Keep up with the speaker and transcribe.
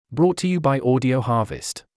Brought to you by Audio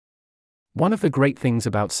Harvest. One of the great things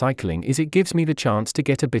about cycling is it gives me the chance to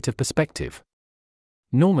get a bit of perspective.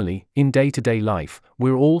 Normally, in day-to-day life,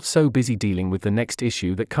 we're all so busy dealing with the next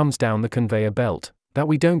issue that comes down the conveyor belt, that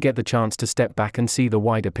we don't get the chance to step back and see the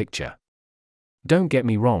wider picture. Don't get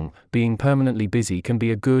me wrong, being permanently busy can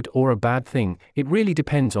be a good or a bad thing, it really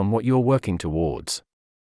depends on what you're working towards.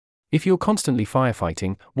 If you're constantly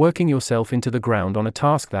firefighting, working yourself into the ground on a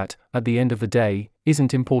task that, at the end of the day,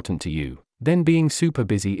 isn't important to you, then being super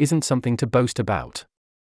busy isn't something to boast about.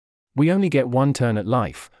 We only get one turn at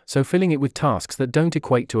life, so filling it with tasks that don't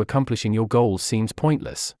equate to accomplishing your goals seems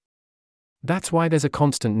pointless. That's why there's a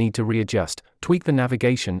constant need to readjust, tweak the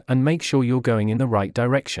navigation, and make sure you're going in the right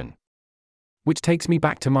direction. Which takes me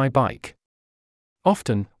back to my bike.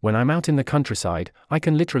 Often, when I'm out in the countryside, I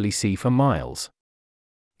can literally see for miles.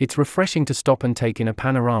 It's refreshing to stop and take in a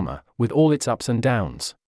panorama, with all its ups and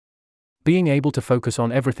downs. Being able to focus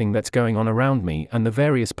on everything that's going on around me and the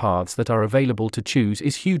various paths that are available to choose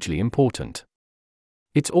is hugely important.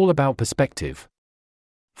 It's all about perspective.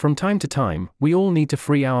 From time to time, we all need to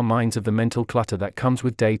free our minds of the mental clutter that comes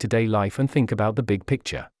with day-to-day life and think about the big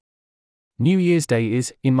picture. New Year's Day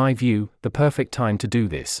is, in my view, the perfect time to do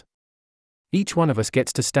this. Each one of us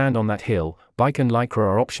gets to stand on that hill, bike and lycra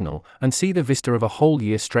are optional, and see the vista of a whole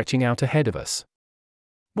year stretching out ahead of us.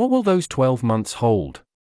 What will those 12 months hold?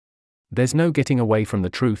 There's no getting away from the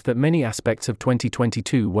truth that many aspects of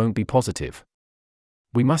 2022 won't be positive.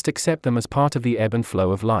 We must accept them as part of the ebb and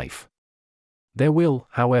flow of life. There will,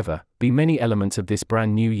 however, be many elements of this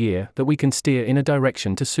brand new year that we can steer in a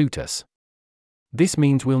direction to suit us. This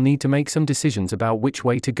means we'll need to make some decisions about which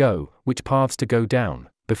way to go, which paths to go down,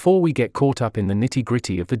 before we get caught up in the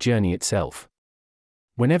nitty-gritty of the journey itself.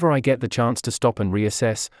 Whenever I get the chance to stop and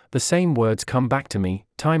reassess, the same words come back to me,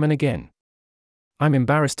 time and again. I'm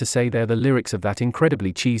embarrassed to say they're the lyrics of that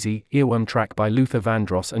incredibly cheesy, earworm track by Luther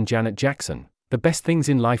Vandross and Janet Jackson, "The best things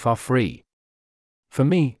in life are free." For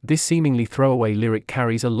me, this seemingly throwaway lyric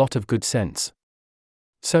carries a lot of good sense.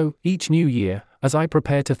 So, each new year, as I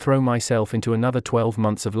prepare to throw myself into another 12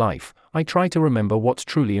 months of life, I try to remember what's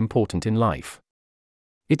truly important in life.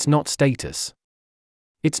 It's not status.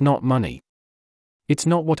 It's not money. It's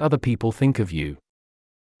not what other people think of you.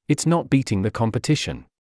 It's not beating the competition.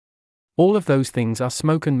 All of those things are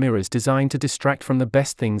smoke and mirrors designed to distract from the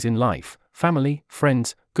best things in life: family,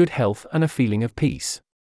 friends, good health, and a feeling of peace.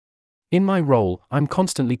 In my role, I'm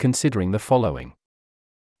constantly considering the following.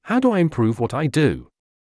 How do I improve what I do?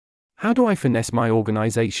 How do I finesse my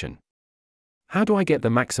organization? How do I get the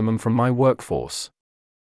maximum from my workforce?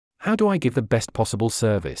 How do I give the best possible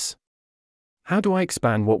service? How do I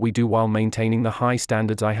expand what we do while maintaining the high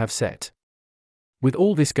standards I have set? With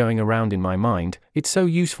all this going around in my mind, it's so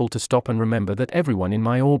useful to stop and remember that everyone in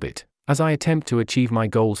my orbit, as I attempt to achieve my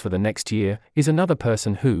goals for the next year, is another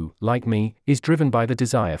person who, like me, is driven by the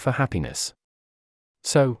desire for happiness.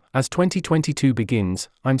 So, as 2022 begins,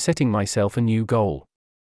 I'm setting myself a new goal.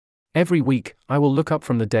 Every week, I will look up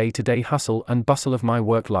from the day-to-day hustle and bustle of my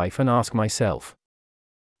work life and ask myself,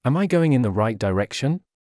 am I going in the right direction?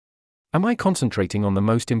 Am I concentrating on the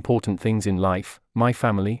most important things in life, my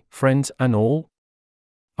family, friends, and all?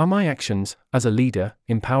 Are my actions, as a leader,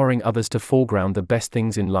 empowering others to foreground the best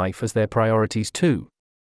things in life as their priorities too?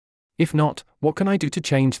 If not, what can I do to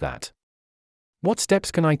change that? What steps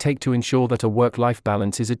can I take to ensure that a work-life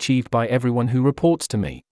balance is achieved by everyone who reports to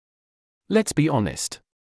me? Let's be honest.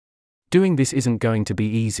 Doing this isn't going to be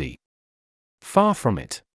easy. Far from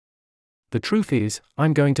it. The truth is,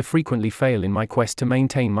 I'm going to frequently fail in my quest to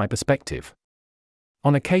maintain my perspective.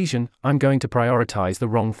 On occasion, I'm going to prioritize the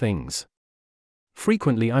wrong things.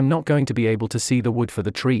 Frequently, I'm not going to be able to see the wood for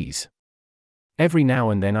the trees. Every now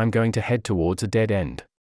and then, I'm going to head towards a dead end.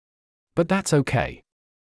 But that's okay.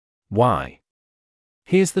 Why?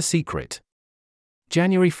 Here's the secret.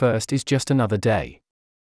 January 1st is just another day.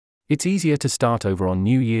 It's easier to start over on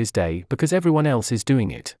New Year's Day because everyone else is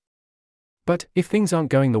doing it. But, if things aren't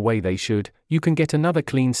going the way they should, you can get another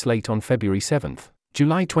clean slate on February 7th,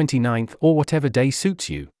 July 29th, or whatever day suits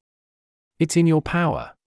you. It's in your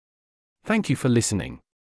power. Thank you for listening.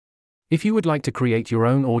 If you would like to create your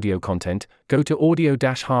own audio content, go to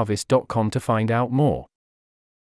audio-harvest.com to find out more.